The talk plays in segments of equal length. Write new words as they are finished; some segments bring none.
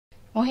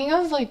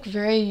Mohinga is like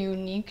very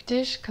unique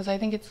dish because I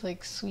think it's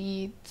like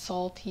sweet,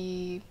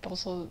 salty, but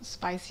also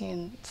spicy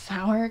and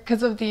sour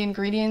because of the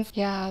ingredients.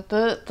 Yeah,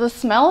 the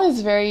smell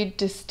is very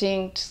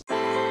distinct.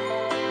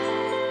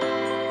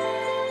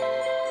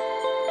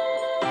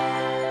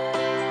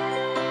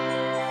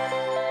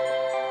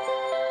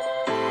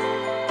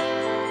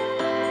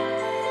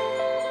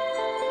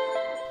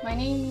 My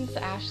name's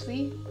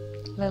Ashley.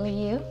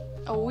 Lily, you?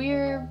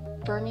 We're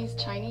Burmese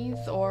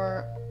Chinese,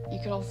 or you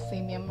could also say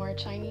Myanmar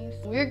Chinese.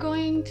 We're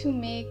going to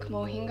make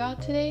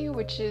Mohinga today,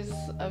 which is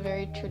a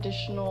very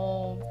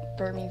traditional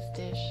Burmese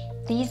dish.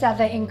 These are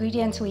the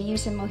ingredients we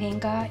use in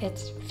Mohinga.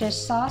 It's fish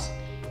sauce,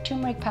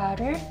 turmeric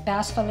powder,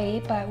 bass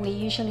fillet, but we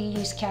usually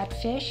use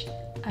catfish,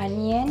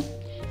 onion,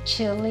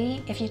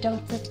 chili. If you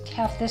don't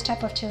have this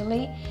type of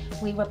chili,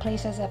 we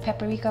replace as a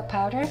paprika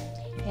powder,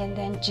 and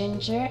then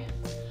ginger,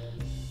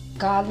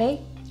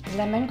 garlic,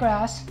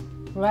 lemongrass,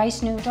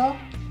 rice noodle,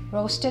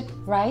 roasted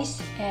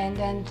rice, and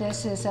then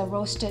this is a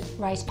roasted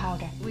rice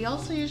powder. We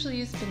also usually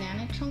use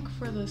banana chunk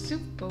for the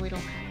soup, but we don't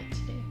have it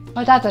today.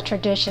 Well, that's a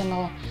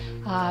traditional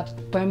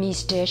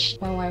Burmese dish.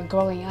 When we're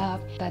growing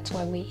up, that's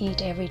what we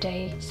eat every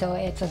day. So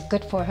it's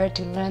good for her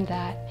to learn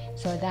that,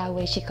 so that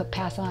way she could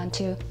pass on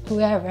to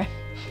whoever.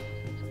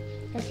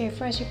 Okay,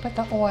 first you put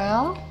the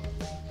oil.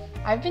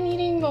 I've been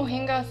eating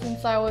Mohinga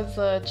since I was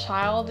a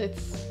child,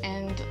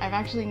 and I've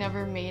actually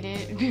never made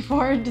it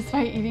before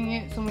despite eating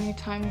it so many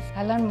times.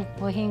 I learned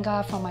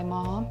Mohinga from my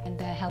mom and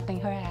helping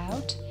her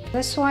out.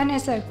 This one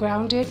is a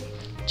grounded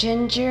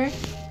ginger,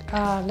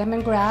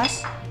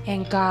 lemongrass,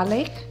 and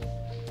garlic.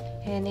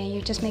 And then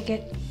you just make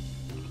it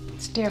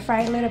stir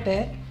fry a little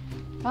bit.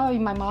 Oh,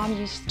 my mom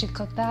used to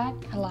cook that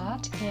a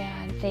lot. Yeah,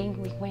 I think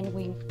when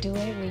we do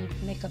it,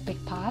 we make a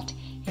big pot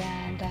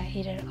and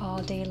eat it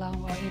all day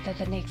long or either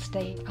the next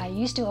day. I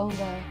used to own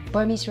the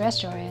Burmese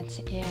restaurants,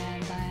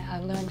 and I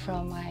learned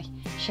from my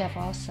chef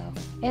also.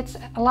 It's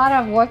a lot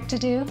of work to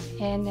do,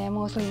 and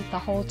mostly the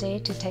whole day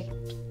to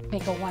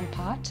make a one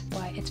pot,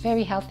 but it's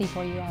very healthy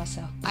for you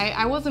also.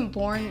 I wasn't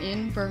born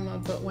in Burma,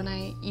 but when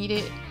I eat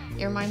it,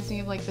 it reminds me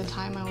of like the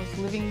time I was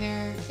living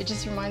there. It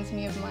just reminds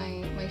me of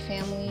my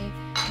family.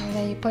 And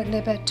then you put a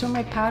little bit of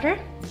turmeric powder,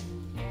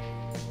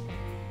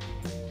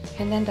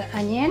 and then the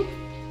onion.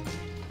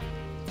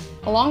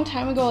 A long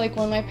time ago, like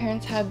when my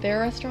parents had their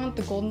restaurant,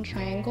 the Golden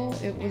Triangle,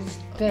 it was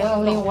the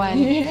only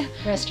one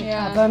restaurant,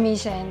 yeah.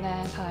 Burmese and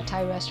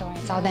Thai restaurant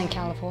in Southern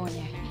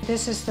California.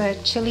 This is the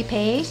chili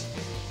paste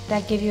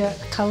that give you a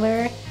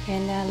color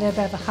and a little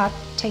bit of a hot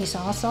taste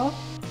also.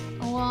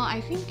 Well,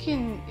 I think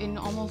in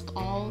almost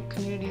all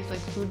communities, like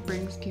food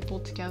brings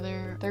people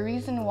together. The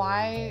reason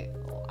why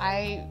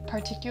I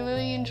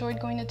particularly enjoyed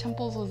going to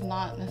temples was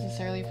not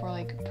necessarily for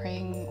like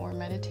praying or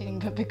meditating,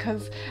 but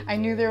because I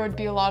knew there would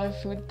be a lot of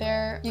food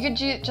there. You could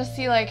just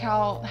see like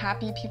how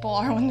happy people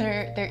are when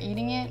they're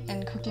eating it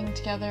and cooking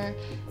together.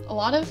 A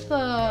lot of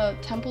the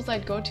temples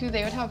I'd go to,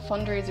 they would have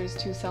fundraisers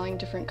too, selling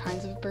different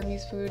kinds of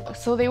Burmese food.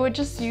 So they would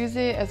just use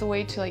it as a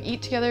way to like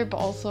eat together, but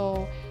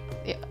also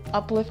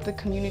uplift the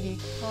community.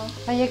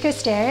 And you could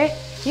stir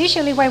it.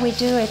 Usually what we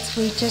do is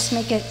we just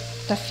make it,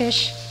 the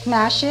fish,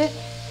 mash it,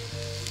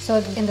 so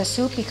in the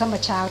soup become a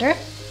chowder.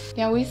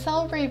 Yeah, we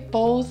celebrate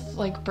both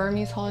like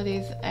Burmese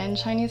holidays and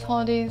Chinese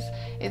holidays.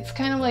 It's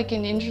kind of like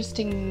an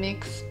interesting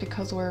mix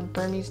because we're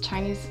Burmese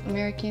Chinese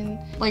American.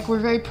 Like we're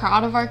very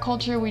proud of our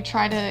culture. We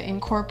try to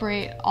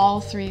incorporate all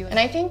three. And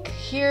I think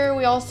here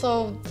we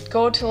also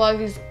go to a lot of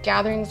these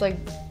gatherings, like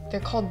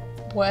they're called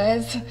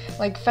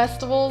like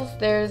festivals.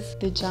 There's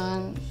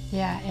Dijan.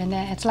 Yeah, and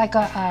then it's like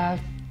a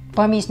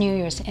Burmese New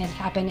Year's, and it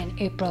happened in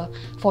April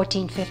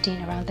 14,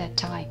 15, around that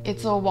time.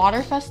 It's a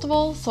water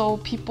festival, so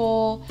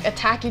people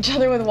attack each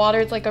other with water.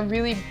 It's like a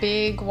really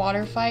big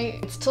water fight.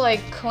 It's to like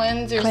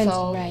cleanse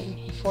yourself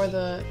for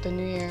the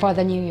New Year. For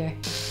the New Year.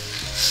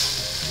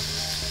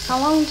 How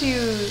long do you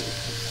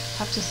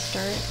have to stir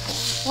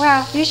it?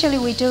 Well, usually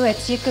we do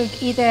it. You could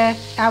either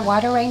add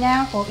water right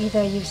now, or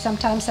either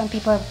sometimes some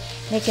people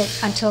make it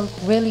until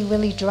really,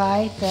 really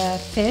dry, the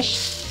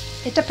fish.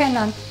 It depends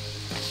on,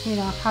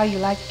 how you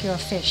like your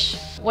fish.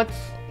 What's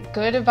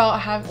good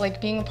about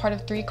being a part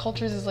of three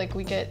cultures is like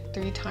we get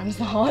 3 times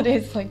the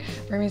holidays, like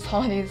Burmese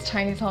holidays,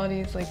 Chinese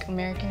holidays, like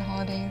American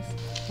holidays.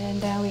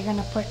 And we're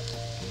gonna put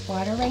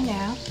water right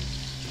now.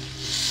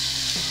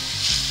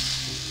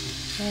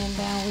 And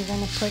we're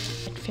gonna put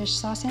fish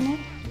sauce in it.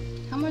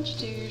 How much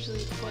do you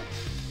usually put?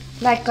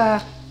 Like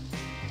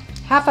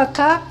half a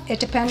cup. It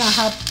depends on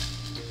how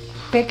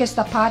big is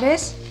the pot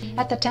is.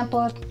 At the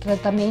temple,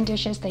 the main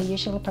dishes they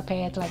usually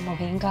prepare it like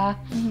mohinga,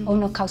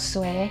 ono khao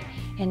sue,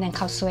 and then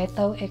khao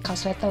sueto. Khao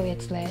sueto,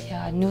 it's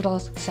the noodle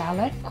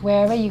salad.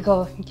 Wherever you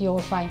go, you'll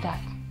find that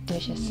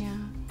dishes. Yeah.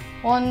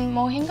 Well, and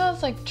mohinga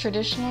is like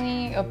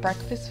traditionally a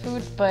breakfast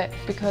food, but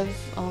because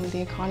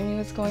the economy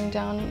was going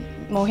down,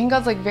 mohinga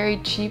is like very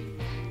cheap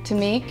to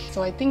make.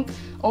 So I think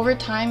over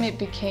time it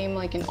became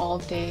like an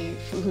all-day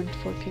food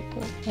for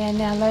people. And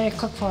let it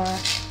cook for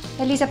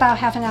at least about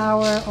half an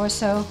hour or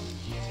so.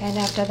 And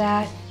after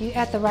that, you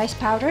add the rice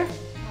powder.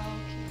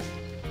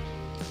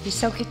 You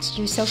soak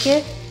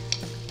it,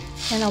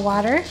 in the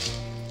water.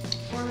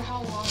 For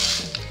how long?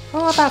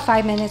 Oh, about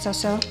 5 minutes or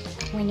so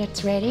when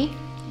it's ready.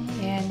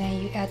 And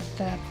then you add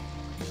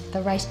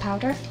the rice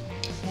powder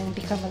and it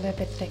become a little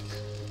bit thick.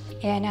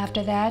 And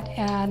after that,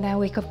 and then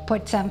we could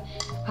put some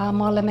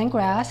more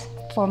lemongrass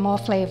for more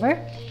flavor.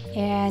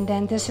 And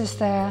then this is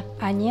the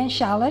onion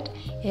shallot,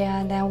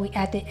 and then we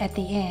add it at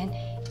the end.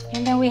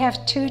 And then we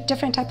have two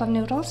different type of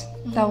noodles.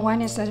 The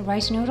one is the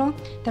rice noodle,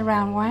 the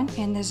round one,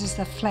 and this is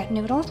the flat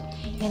noodle.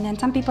 And then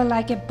some people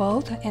like it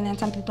both, and then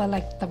some people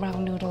like the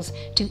round noodles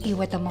to eat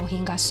with the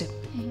Mohinga soup.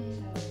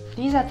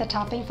 These are the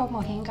topping for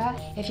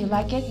Mohinga. If you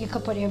like it, you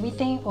could put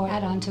everything or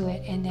add on to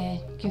it, and then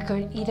you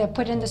could either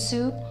put in the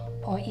soup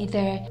or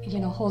either,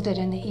 hold it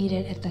and eat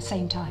it at the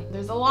same time.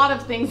 There's a lot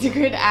of things you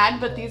could add,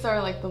 but these are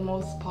like the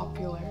most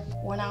popular.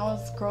 When I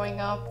was growing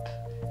up,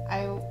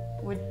 I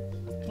would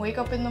wake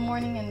up in the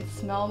morning and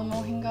smell the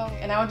Mohinga,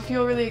 and I would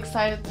feel really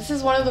excited. This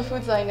is one of the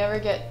foods that I never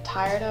get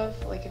tired of.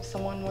 Like if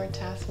someone were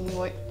to ask me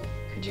what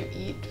could you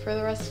eat for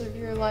the rest of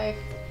your life,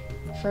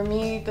 for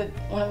me,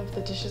 one of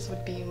the dishes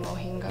would be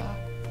Mohinga.